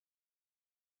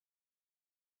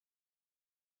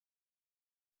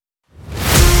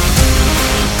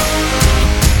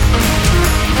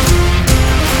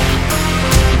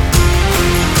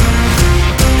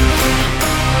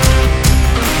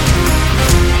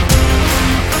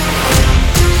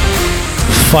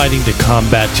fighting to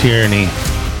combat tyranny,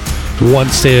 one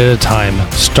state at a time,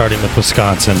 starting with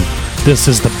Wisconsin. This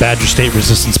is the Badger State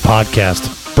Resistance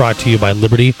Podcast, brought to you by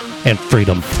Liberty and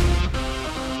Freedom.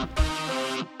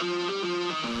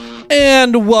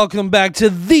 And welcome back to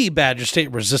the Badger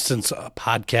State Resistance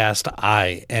Podcast.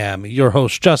 I am your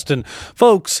host, Justin.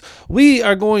 Folks, we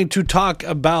are going to talk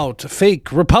about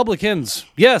fake Republicans.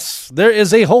 Yes, there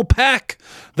is a whole PAC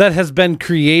that has been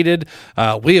created.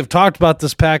 We have talked about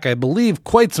this PAC, I believe,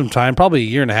 quite some time, probably a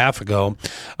year and a half ago.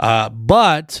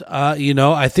 But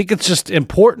I think it's just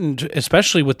important,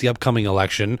 especially with the upcoming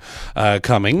election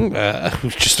coming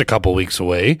just a couple weeks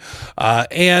away.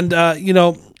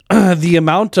 The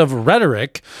amount of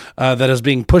rhetoric that is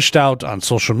being pushed out on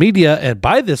social media and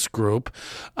by this group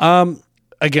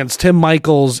against Tim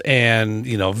Michels and,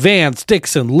 Vance,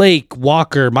 Dixon, Lake,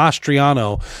 Walker,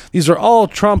 Mastriano. These are all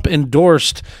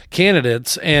Trump-endorsed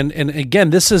candidates. And again,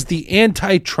 this is the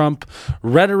anti-Trump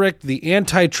rhetoric, the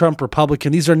anti-Trump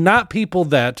Republican. These are not people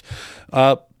that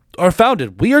are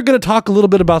founded. We are going to talk a little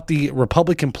bit about the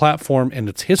Republican platform and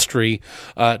its history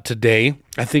today.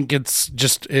 I think it's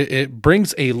just it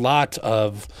brings a lot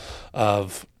of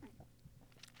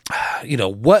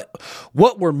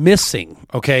what we're missing.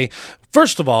 Okay,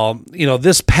 first of all,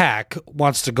 this PAC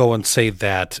wants to go and say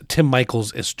that Tim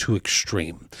Michels is too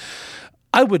extreme.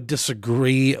 I would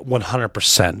disagree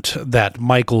 100% that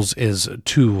Michels is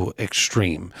too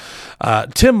extreme.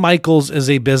 Tim Michels is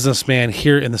a businessman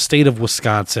here in the state of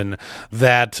Wisconsin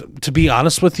that, to be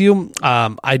honest with you,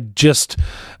 I'm going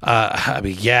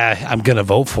to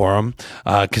vote for him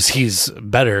because he's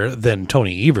better than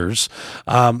Tony Evers.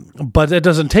 But it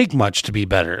doesn't take much to be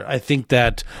better. I think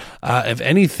that, if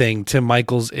anything, Tim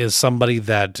Michels is somebody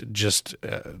that just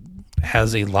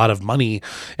has a lot of money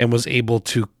and was able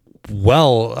to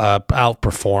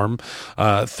outperform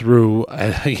through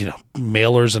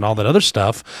mailers and all that other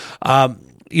stuff.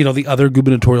 The other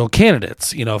gubernatorial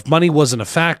candidates. If money wasn't a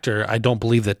factor, I don't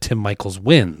believe that Tim Michels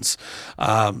wins.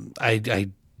 I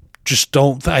just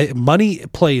don't. Money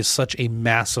plays such a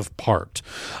massive part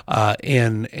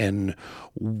in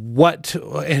what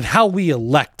and how we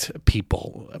elect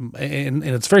people, and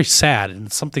it's very sad, and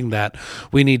it's something that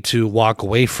we need to walk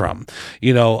away from.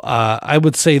 I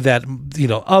would say that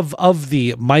of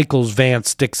the Michels,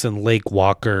 Vance, Dixon, Lake,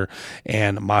 Walker,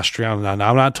 and Mastriano. Now,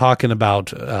 I'm not talking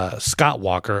about Scott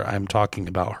Walker. I'm talking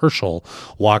about Herschel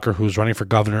Walker, who's running for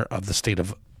governor of the state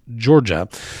of Georgia.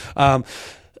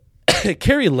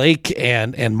 Carrie Lake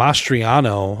and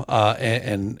Mastriano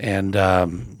and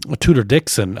Tudor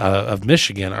Dixon of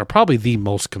Michigan are probably the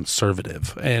most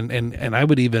conservative, and I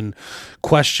would even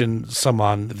question some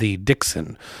on the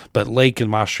Dixon, but Lake and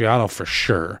Mastriano for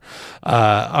sure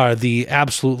are the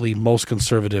absolutely most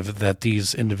conservative that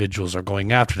these individuals are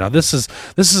going after. Now this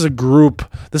is a group,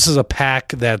 this is a PAC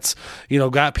that's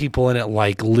got people in it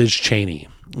like Liz Cheney.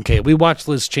 Okay, we watched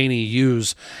Liz Cheney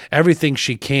use everything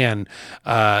she can,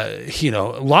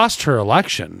 lost her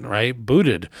election, right?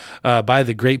 Booted by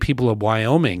the great people of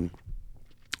Wyoming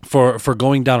for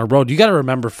going down a road. You got to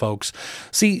remember, folks,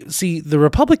 see the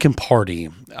Republican Party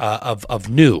of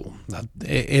new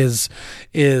is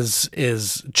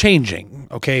changing.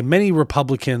 Okay, many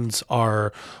Republicans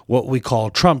are what we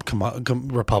call Trump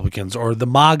Republicans or the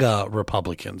MAGA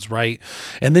Republicans, right?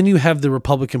 And then you have the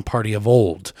Republican Party of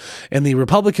old, and the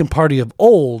Republican Party of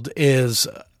old is,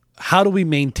 how do we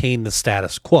maintain the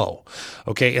status quo?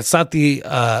 Okay, it's not the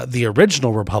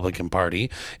original Republican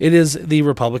Party. It is the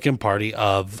Republican Party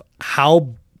of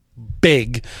how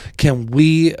big can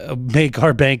we make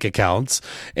our bank accounts,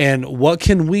 and what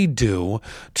can we do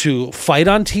to fight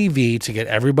on TV to get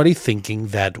everybody thinking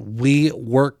that we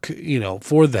work,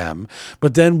 for them,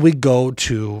 but then we go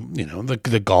to,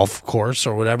 the golf course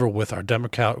or whatever with our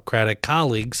Democratic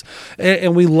colleagues,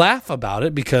 and we laugh about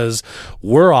it because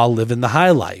we're all living the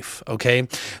high life. Okay,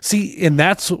 see, and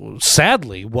that's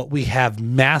sadly what we have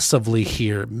massively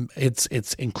here.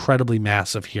 It's incredibly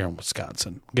massive here in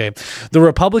Wisconsin. Okay, the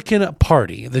Republican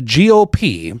Party, the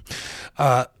GOP,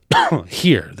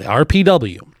 here, the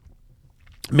RPW,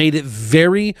 made it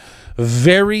very,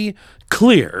 very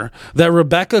clear that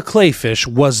Rebecca Clayfish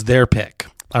was their pick.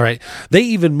 All right. They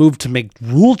even moved to make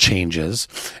rule changes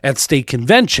at state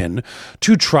convention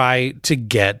to try to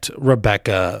get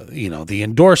Rebecca, the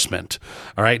endorsement.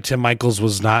 All right. Tim Michels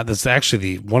was not. That's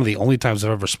actually one of the only times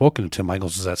I've ever spoken to Tim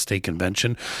Michels is at state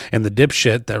convention. And the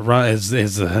dipshit that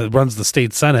runs the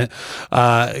state Senate,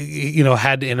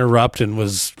 had to interrupt and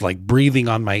was like breathing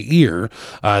on my ear.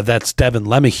 That's Devin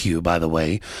LeMahieu, by the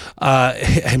way.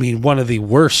 One of the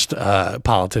worst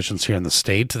politicians here in the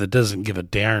state that doesn't give a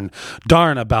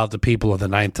darn about the people of the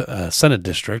 9th Senate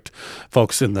District.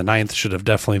 Folks in the 9th should have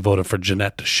definitely voted for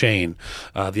Jeanette DeShane.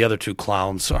 The other two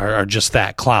clowns are just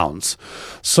that, clowns.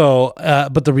 So,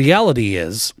 but the reality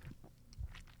is,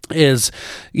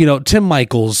 Tim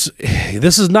Michaels,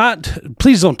 this is not,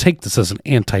 please don't take this as an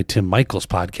anti-Tim Michaels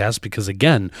podcast, because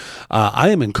again, I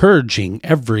am encouraging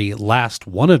every last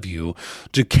one of you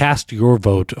to cast your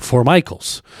vote for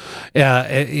Michaels.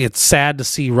 It's sad to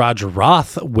see Roger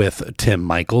Roth with Tim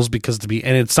Michaels,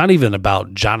 and it's not even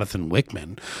about Jonathan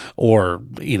Wickman or,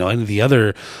 any of the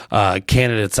other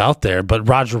candidates out there, but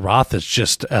Roger Roth is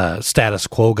just a status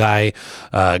quo guy,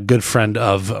 good friend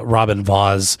of Robin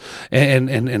Vos,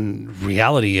 and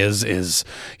reality is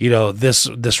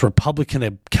this Republican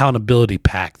Accountability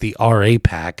PAC, the RA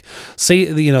PAC, say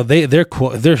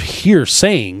they're here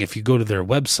saying, if you go to their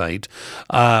website,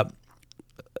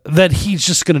 that he's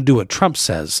just going to do what Trump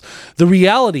says. The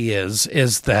reality is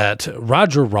that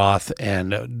Roger Roth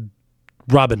and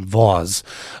Robin Vos,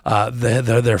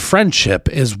 their friendship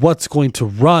is what's going to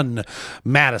run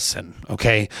Madison,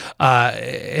 okay?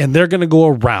 And they're going to go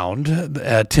around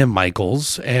Tim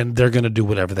Michaels, and they're going to do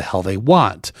whatever the hell they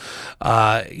want,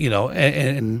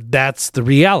 and that's the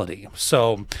reality.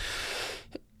 So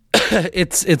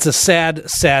it's a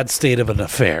sad state of an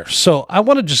affair. So I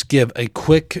want to just give a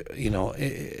quick,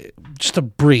 just a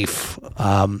brief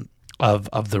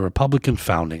of the Republican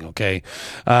founding, okay?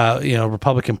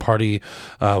 Republican Party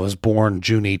was born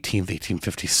June 18th,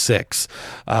 1856.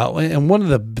 And one of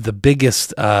the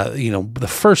biggest, the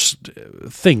first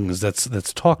things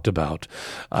that's talked about,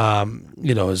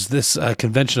 is this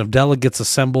convention of delegates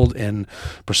assembled in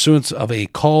pursuance of a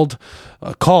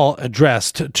call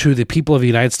addressed to the people of the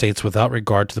United States without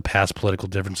regard to the past political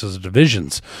differences or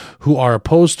divisions, who are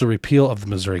opposed to repeal of the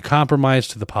Missouri Compromise,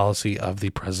 to the policy of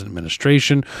the present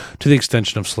administration, to the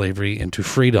extension of slavery into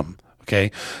freedom.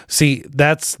 Okay, see,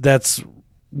 that's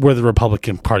where the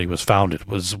Republican Party was founded,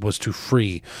 was to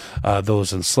free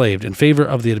those enslaved, in favor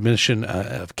of the admission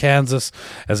of Kansas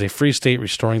as a free state,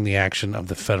 restoring the action of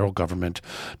the federal government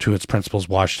to its principles,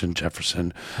 Washington,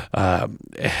 Jefferson,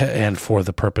 and for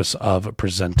the purpose of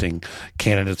presenting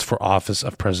candidates for office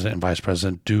of president and vice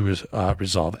president, do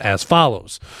resolve as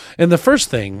follows. And the first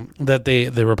thing that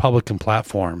the Republican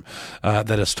platform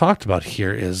that is talked about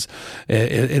here is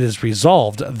it is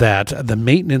resolved that the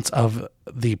maintenance of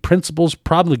the principles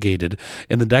promulgated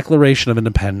in the Declaration of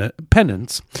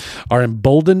Independence are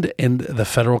emboldened in the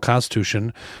federal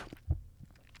Constitution.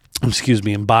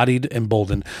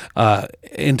 Emboldened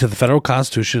into the federal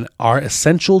Constitution, are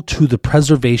essential to the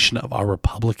preservation of our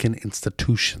Republican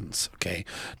institutions, okay,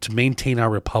 to maintain our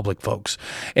republic, folks.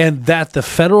 And that the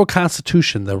federal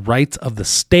Constitution, the rights of the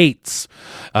states,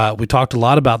 we talked a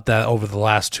lot about that over the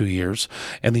last 2 years,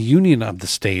 and the union of the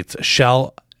states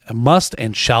must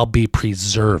and shall be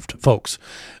preserved, folks.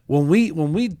 When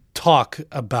we talk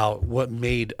about what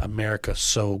made America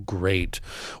so great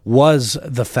was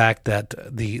the fact that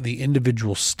the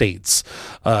individual states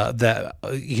that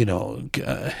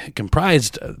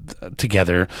comprised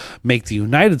together make the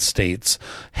United States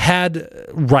had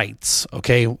rights,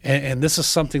 okay? And this is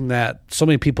something that so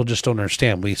many people just don't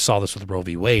understand. We saw this with Roe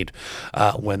v. Wade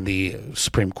when the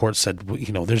Supreme Court said,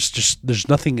 there's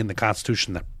nothing in the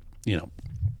Constitution that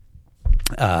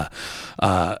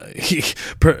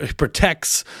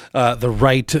protects the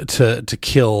right to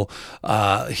kill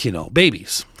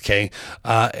babies, okay,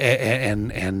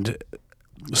 and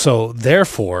so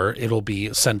therefore it'll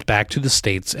be sent back to the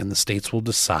states, and the states will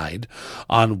decide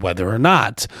on whether or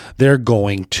not they're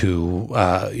going to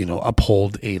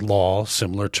uphold a law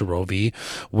similar to Roe v.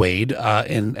 Wade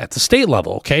at the state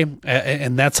level, okay,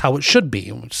 and that's how it should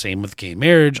be. Same with gay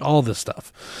marriage, all this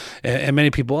stuff. And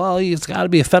many people, it's got to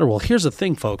be a federal. Here's the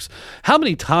thing, folks. How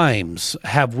many times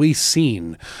have we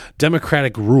seen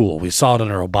Democratic rule? We saw it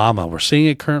under Obama. We're seeing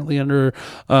it currently under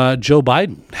Joe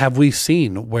Biden. Have we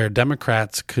seen where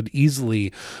Democrats could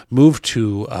easily move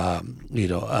to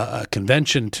a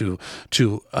convention to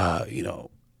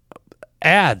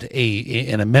add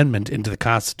an amendment into the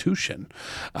Constitution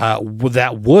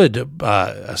that would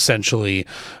essentially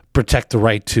protect the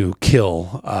right to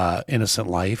kill innocent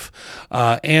life,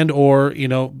 and or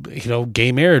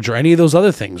gay marriage or any of those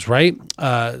other things, right?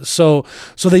 So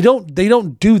they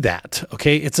don't do that.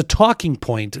 Okay, it's a talking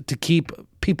point to keep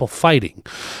people fighting.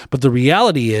 But the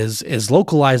reality is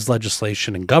localized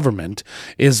legislation and government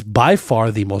is by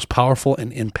far the most powerful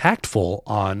and impactful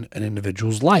on an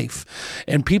individual's life.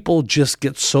 And people just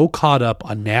get so caught up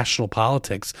on national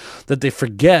politics that they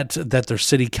forget that their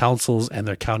city councils and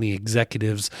their county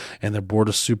executives and their board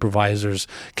of supervisors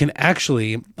can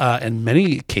actually, in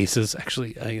many cases,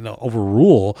 actually,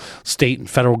 overrule state and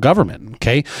federal government.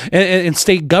 Okay. And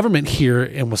state government here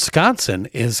in Wisconsin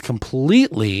is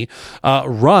completely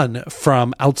run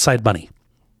from outside money.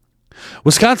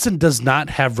 Wisconsin does not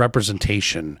have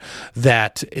representation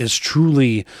that is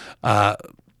truly, bought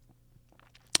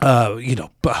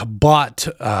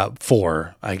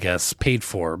for, I guess, paid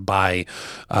for by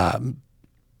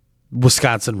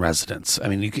Wisconsin residents. I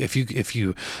mean, if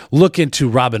you look into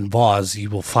Robin Vos, you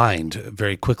will find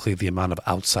very quickly the amount of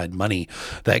outside money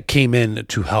that came in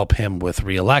to help him with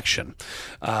re-election,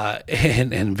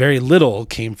 and very little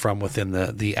came from within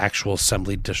the actual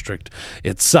assembly district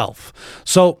itself.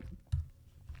 So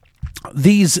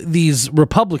these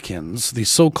Republicans,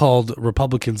 these so-called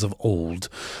Republicans of old,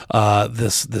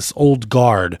 this old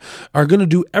guard, are going to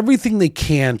do everything they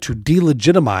can to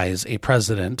delegitimize a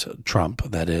president, Trump,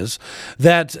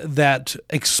 that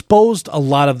exposed a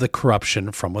lot of the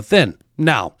corruption from within.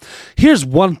 Now, here's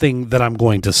one thing that I'm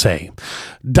going to say.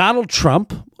 Donald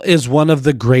Trump is one of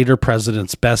the greater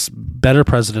presidents, better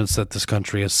presidents that this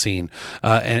country has seen,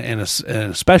 and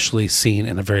especially seen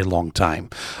in a very long time,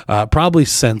 probably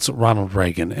since Ronald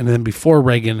Reagan. And then before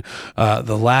Reagan,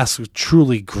 the last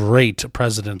truly great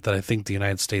president that I think the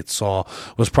United States saw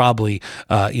was probably,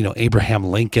 Abraham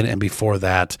Lincoln. And before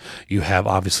that, you have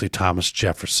obviously Thomas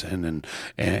Jefferson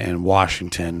and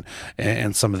Washington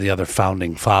and some of the other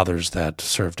founding fathers that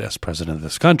served as president of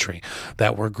this country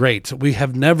that were great. We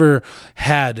have never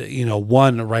had,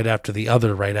 one right after the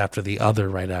other, right after the other,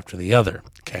 right after the other.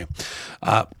 Okay.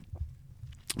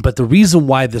 But the reason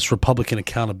why this Republican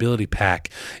Accountability PAC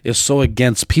is so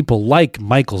against people like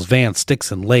Michaels, Vance,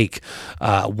 Dixon, Lake,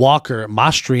 Walker,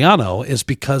 Mastriano is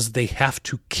because they have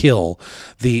to kill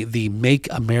the Make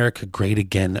America Great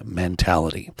Again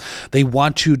mentality. They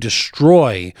want to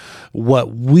destroy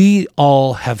what we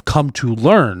all have come to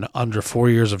learn under 4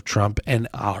 years of Trump and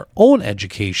our own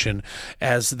education,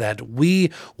 as that we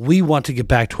want to get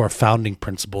back to our founding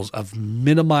principles of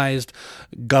minimized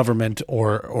government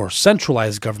or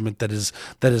centralized government that is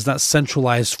not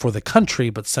centralized for the country,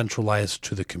 but centralized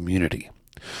to the community.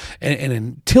 And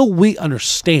until we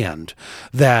understand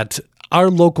that our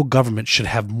local government should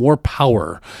have more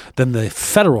power than the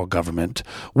federal government,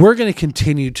 we're going to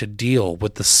continue to deal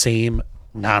with the same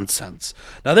nonsense.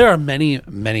 Now, there are many,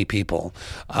 many people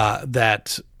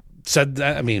that said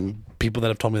that, people that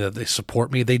have told me that they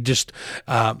support me, they just,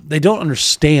 they don't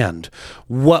understand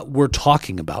what we're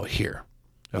talking about here.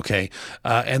 Okay.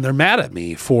 And they're mad at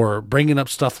me for bringing up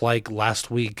stuff like last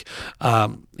week.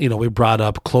 We brought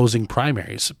up closing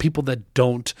primaries. People that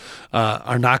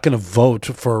are not going to vote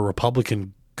for a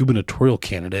Republican gubernatorial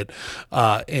candidate,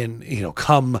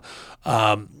 come,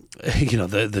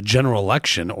 the general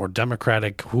election or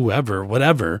Democratic,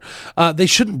 whatever, they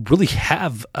shouldn't really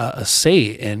have a say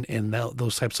in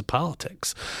those types of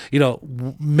politics.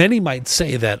 Many might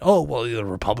say that, the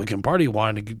Republican Party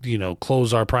wanted to,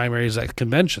 close our primaries at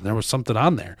convention. There was something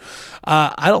on there.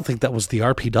 I don't think that was the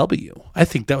RPW. I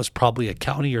think that was probably a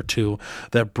county or two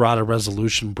that brought a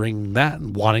resolution bringing that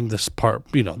and wanting this part,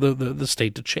 the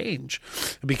state to change,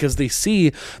 because they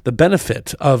see the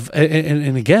benefit of,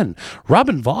 and again,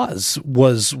 Robin Vos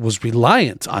was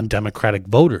reliant on Democratic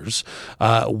voters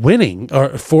winning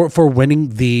or for winning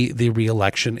the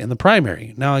re-election in the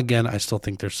primary. Now, again, I still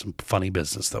think there's some funny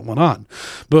business that went on,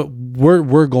 but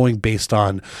we're going based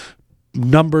on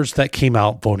numbers that came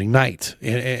out voting night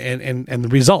and the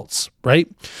results, right?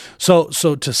 So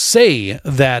to say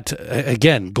that,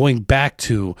 again, going back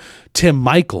to Tim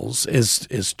Michaels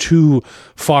is too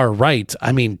far right.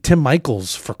 Tim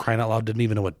Michaels, for crying out loud, didn't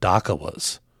even know what DACA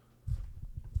was.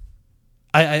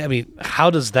 How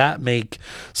does that make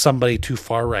somebody too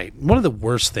far right? One of the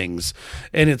worst things,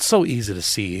 and it's so easy to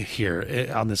see here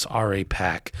on this RA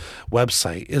PAC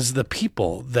website, is the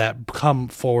people that come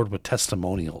forward with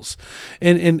testimonials.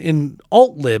 And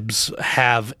alt-libs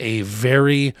have a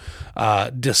very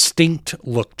distinct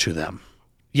look to them.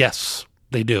 Yes,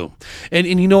 they do.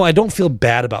 And I don't feel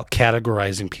bad about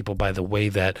categorizing people by the way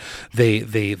that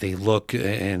they look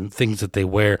and things that they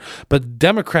wear. But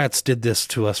Democrats did this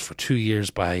to us for 2 years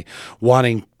by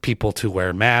wanting people to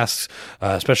wear masks,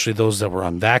 especially those that were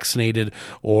unvaccinated,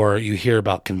 or you hear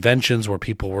about conventions where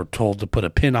people were told to put a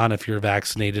pin on if you're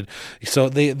vaccinated. So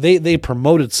they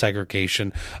promoted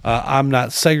segregation. I'm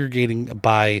not segregating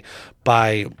by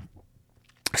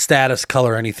status,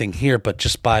 color, anything here, but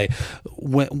just by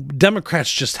when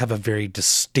Democrats just have a very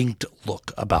distinct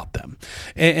look about them.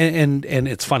 And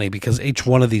it's funny because each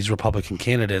one of these Republican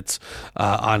candidates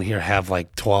on here have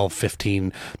like 12,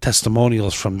 15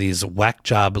 testimonials from these whack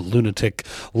job lunatic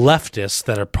leftists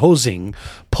that are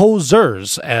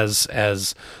posers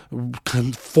as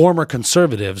former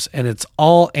conservatives, and it's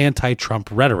all anti-Trump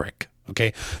rhetoric.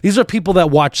 Okay, these are people that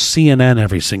watch CNN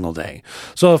every single day.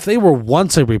 So if they were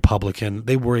once a Republican,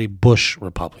 they were a Bush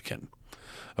Republican.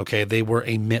 Okay, they were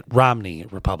a Mitt Romney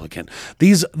Republican.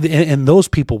 Those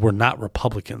people were not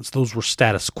Republicans. Those were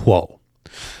status quo.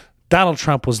 Donald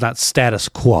Trump was not status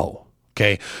quo.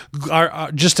 Okay,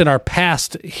 just in our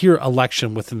past here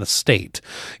election within the state,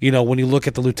 when you look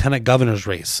at the lieutenant governor's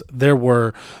race, there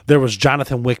was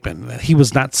Jonathan Wickman. He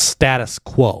was not status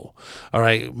quo. All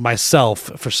right, myself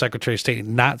for Secretary of State,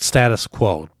 not status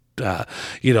quo.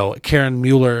 Karen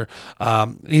Mueller,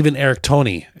 even Eric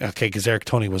Toney. Okay, because Eric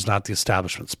Toney was not the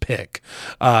establishment's pick.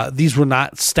 These were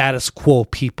not status quo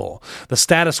people. The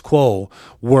status quo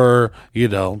were,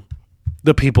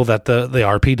 the people that the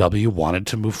RPW wanted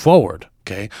to move forward.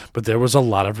 Okay, but there was a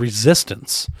lot of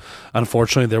resistance.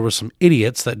 Unfortunately, there were some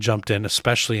idiots that jumped in,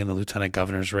 especially in the lieutenant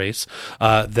governor's race,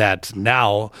 that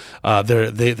now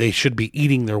they should be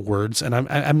eating their words. And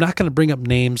I'm not going to bring up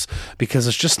names because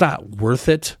it's just not worth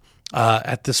it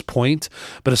at this point.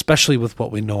 But especially with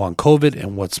what we know on COVID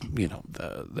and what's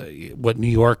what New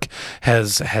York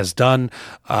has done,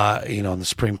 in the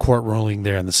Supreme Court ruling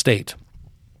there in the state.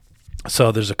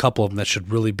 So there's a couple of them that should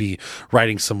really be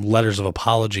writing some letters of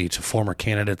apology to former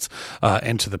candidates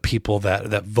and to the people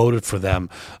that voted for them,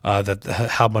 that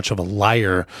how much of a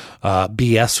liar,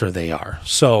 BSer they are.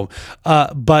 So,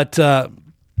 but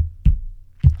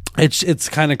it's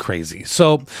kind of crazy.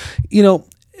 So,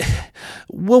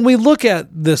 when we look at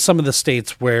some of the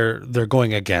states where they're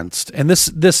going against, and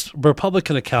this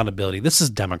Republican accountability, this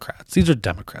is Democrats. These are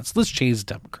Democrats. Liz Cheney's a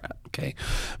Democrat. Okay,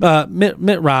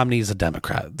 Mitt Romney is a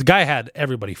Democrat. The guy had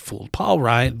everybody fooled. Paul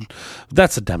Ryan,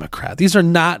 that's a Democrat. These are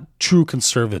not true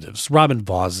conservatives. Robin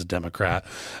Vos is a Democrat.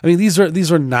 I mean, these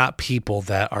are not people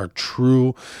that are true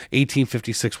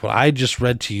 1856. What I just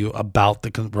read to you about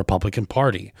the Republican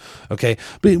Party. Okay,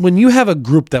 but when you have a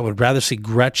group that would rather see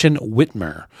Gretchen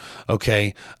Whitmer,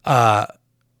 okay,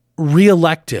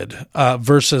 reelected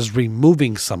versus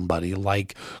removing somebody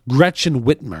like Gretchen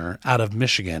Whitmer out of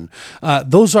Michigan,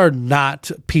 those are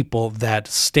not people that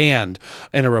stand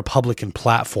in a Republican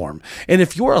platform. And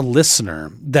if you're a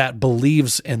listener that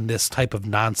believes in this type of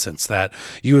nonsense, that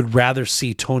you would rather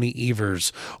see Tony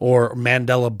Evers or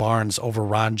Mandela Barnes over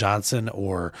Ron Johnson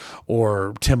or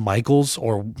Tim Michaels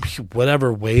or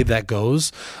whatever way that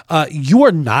goes, you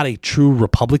are not a true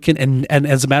Republican, and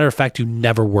as a matter of fact, you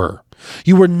never were.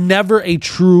 You were never a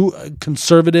true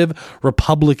conservative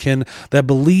Republican that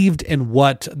believed in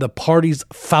what the party's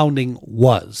founding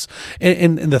was.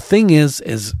 And the thing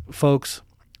is, folks,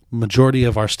 majority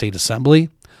of our state assembly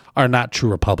are not true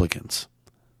Republicans.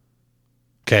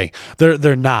 Okay,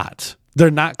 they're not. They're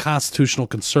not constitutional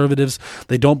conservatives.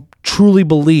 They don't truly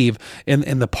believe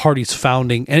in the party's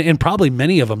founding, and probably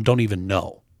many of them don't even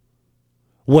know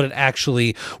what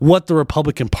the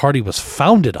Republican Party was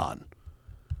founded on.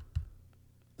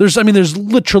 There's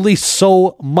literally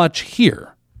so much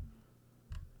here.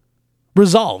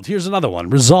 Resolved. Here's another one.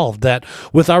 Resolved that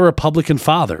with our Republican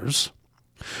fathers,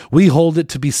 we hold it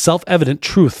to be self-evident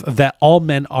truth that all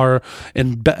men are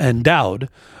endowed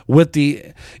with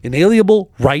the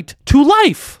inalienable right to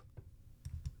life.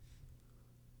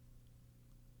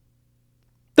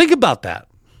 Think about that.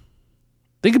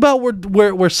 Think about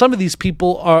where some of these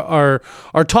people are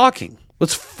talking.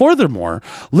 What's furthermore,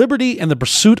 liberty and the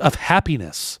pursuit of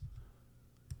happiness.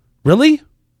 Really?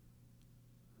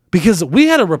 Because we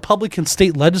had a Republican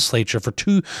state legislature for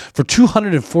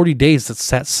 240 days that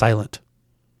sat silent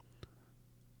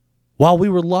while we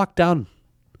were locked down,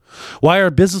 while our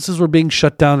businesses were being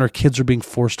shut down, our kids were being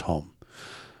forced home,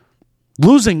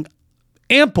 losing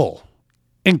ample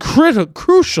and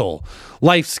crucial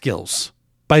life skills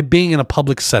by being in a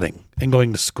public setting and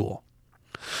going to school.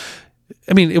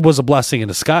 I mean, it was a blessing in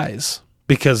disguise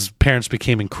because parents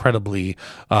became incredibly,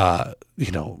 they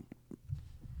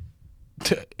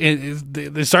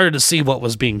started to see what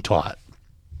was being taught.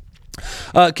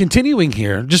 Continuing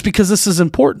here, just because this is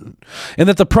important, and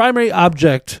that the primary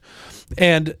object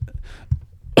and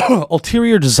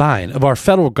ulterior design of our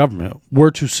federal government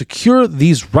were to secure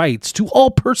these rights to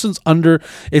all persons under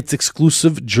its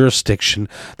exclusive jurisdiction,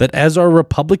 that as our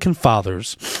Republican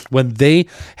fathers, when they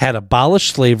had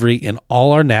abolished slavery in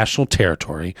all our national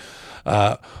territory,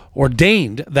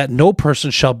 ordained that no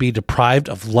person shall be deprived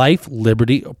of life,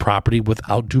 liberty, or property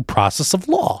without due process of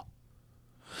law.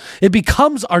 It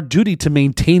becomes our duty to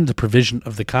maintain the provision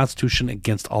of the Constitution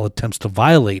against all attempts to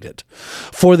violate it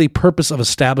for the purpose of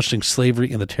establishing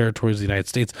slavery in the territories of the United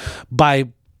States by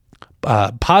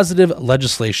positive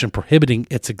legislation prohibiting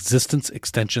its existence,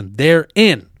 extension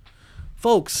therein.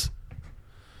 Folks,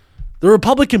 the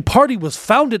Republican Party was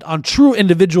founded on true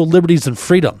individual liberties and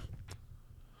freedom.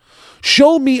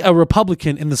 Show me a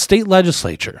Republican in the state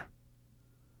legislature.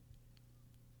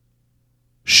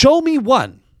 Show me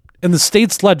one in the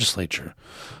state's legislature,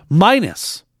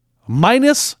 minus. I'm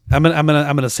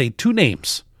gonna say two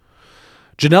names: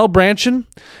 Janelle Brandtjen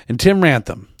and Tim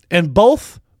Rantham, and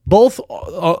both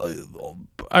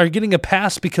are getting a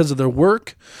pass because of their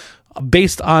work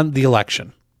based on the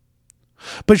election.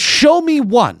 But show me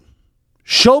one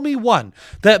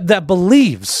that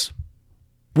believes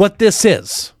what this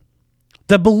is,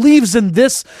 that believes in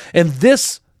this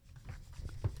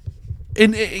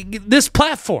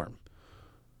platform.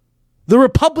 The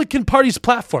Republican Party's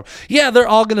platform. Yeah, they're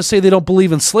all going to say they don't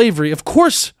believe in slavery. Of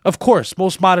course,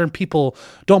 most modern people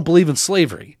don't believe in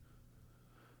slavery.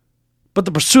 But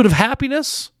the pursuit of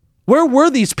happiness? Where were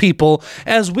these people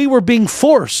as we were being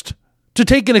forced to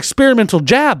take an experimental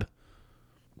jab?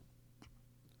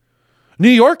 New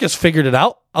York has figured it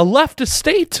out. A leftist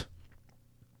state.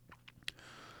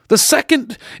 The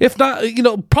second, if not,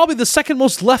 probably the second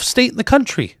most left state in the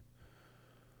country.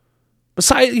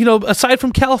 Aside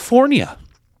from California.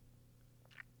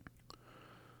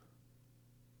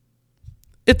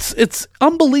 It's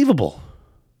unbelievable.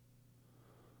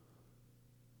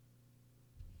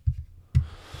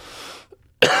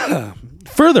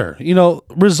 Further,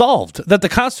 resolved that the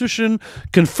Constitution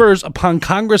confers upon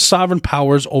Congress sovereign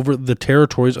powers over the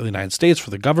territories of the United States for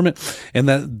the government, and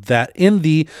that in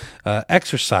the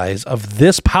exercise of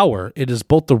this power, it is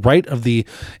both the right of the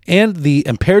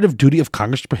imperative duty of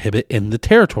Congress to prohibit in the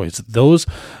territories those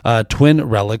twin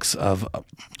relics of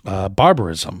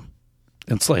barbarism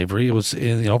and slavery. It was,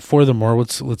 furthermore,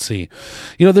 let's see,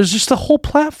 there's just a whole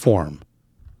platform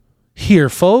here,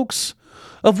 folks,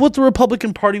 of what the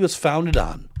Republican Party was founded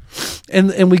on.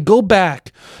 And we go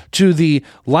back to the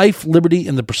life, liberty,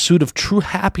 and the pursuit of true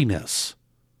happiness.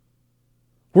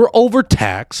 We're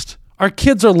overtaxed. Our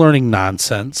kids are learning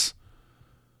nonsense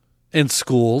in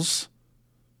schools.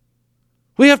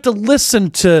 We have to listen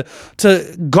to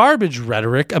garbage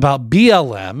rhetoric about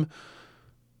BLM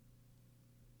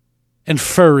and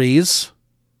furries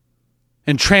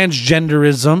and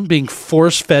transgenderism being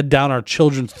force-fed down our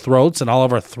children's throats and all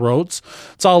of our throats.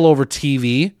 It's all over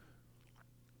TV.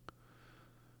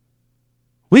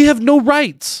 We have no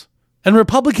rights, and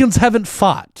Republicans haven't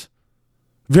fought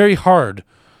very hard.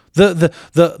 The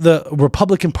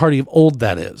Republican Party of old,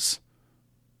 that is.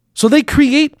 So they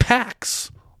create PACs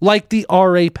like the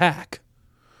RA PAC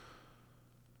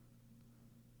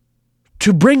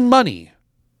to bring money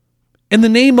in the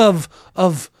name of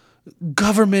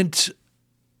government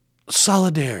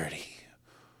solidarity.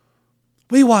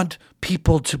 We want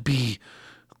people to be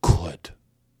good.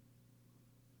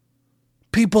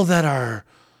 People that are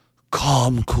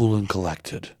calm, cool, and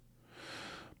collected.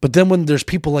 But then when there's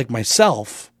people like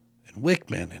myself and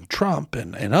Wickman and Trump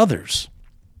and others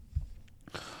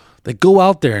that go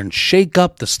out there and shake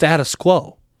up the status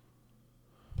quo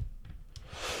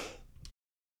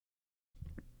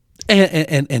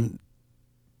and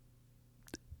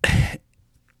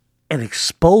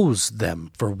expose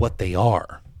them for what they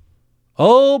are.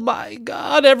 Oh my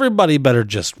God, everybody better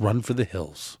just run for the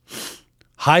hills.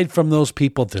 Hide from those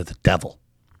people. They're the devil.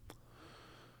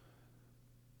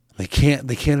 They can't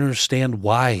understand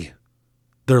why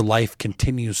their life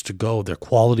continues to go, their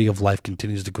quality of life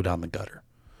continues to go down the gutter.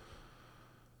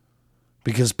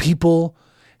 Because people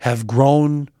have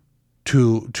grown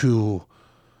to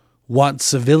want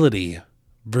civility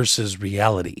versus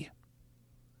reality.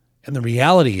 And the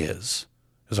reality is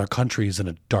our country is in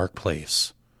a dark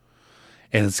place.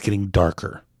 And it's getting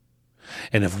darker.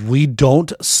 And if we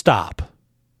don't stop,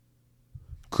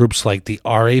 groups like the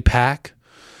RA PAC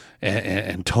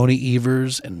and Tony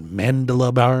Evers and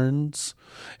Mandela Barnes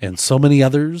and so many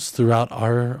others throughout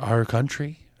our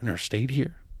country and our state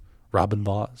here, Robin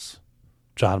Vos,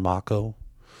 John Mako,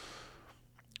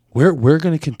 we're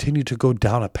going to continue to go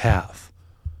down a path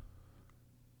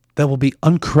that will be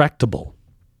uncorrectable.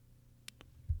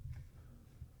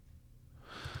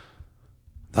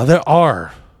 Now, there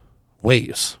are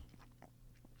ways.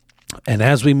 And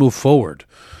as we move forward,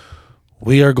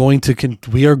 we are going to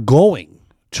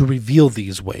reveal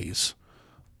these ways,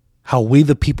 how we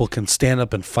the people can stand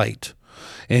up and fight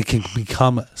and can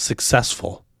become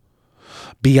successful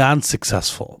beyond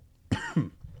successful,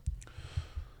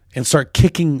 and start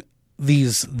kicking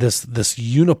this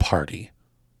uniparty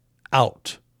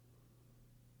out.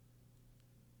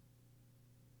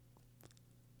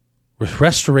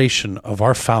 Restoration of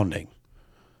our founding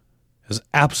is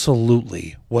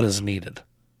absolutely what is needed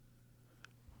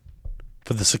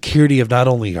for the security of not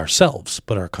only ourselves,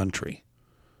 but our country.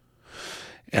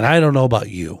 And I don't know about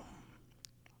you,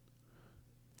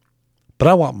 but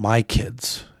I want my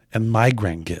kids and my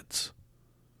grandkids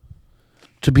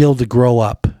to be able to grow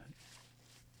up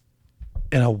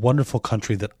in a wonderful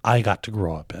country that I got to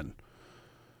grow up in.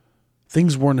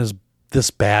 Things weren't this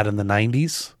bad in the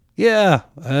 90s. Yeah,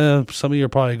 some of you are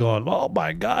probably going, oh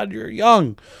my God, you're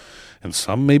young. And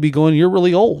some may be going, you're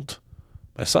really old.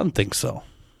 My son thinks so.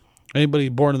 Anybody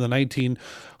born in the 1900s,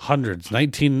 100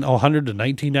 to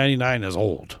 1999 is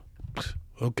old.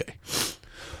 Okay.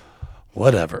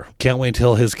 Whatever. Can't wait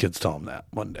till his kids tell him that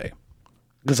one day,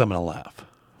 because I'm going to laugh.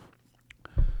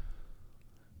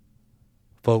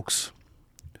 Folks,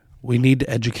 we need to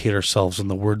educate ourselves in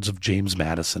the words of James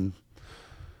Madison,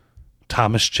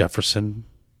 Thomas Jefferson,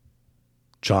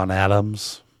 John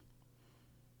Adams,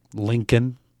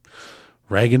 Lincoln,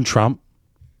 Reagan, Trump,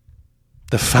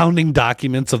 the founding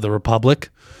documents of the Republic,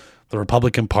 the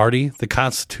Republican Party, the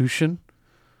Constitution,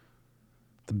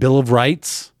 the Bill of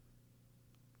Rights.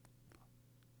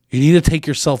 You need to take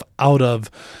yourself out of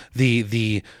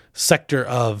the sector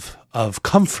of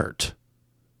comfort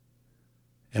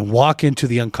and walk into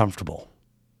the uncomfortable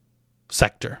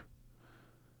sector.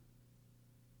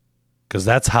 Because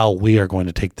that's how we are going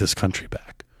to take this country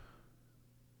back.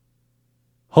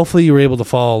 Hopefully you were able to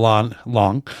follow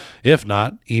along. If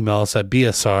not, email us at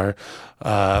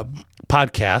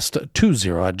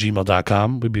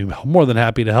bsrpodcast20@gmail.com. We'd be more than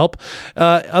happy to help.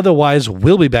 Otherwise,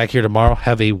 we'll be back here tomorrow.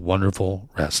 Have a wonderful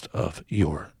rest of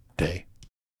your day.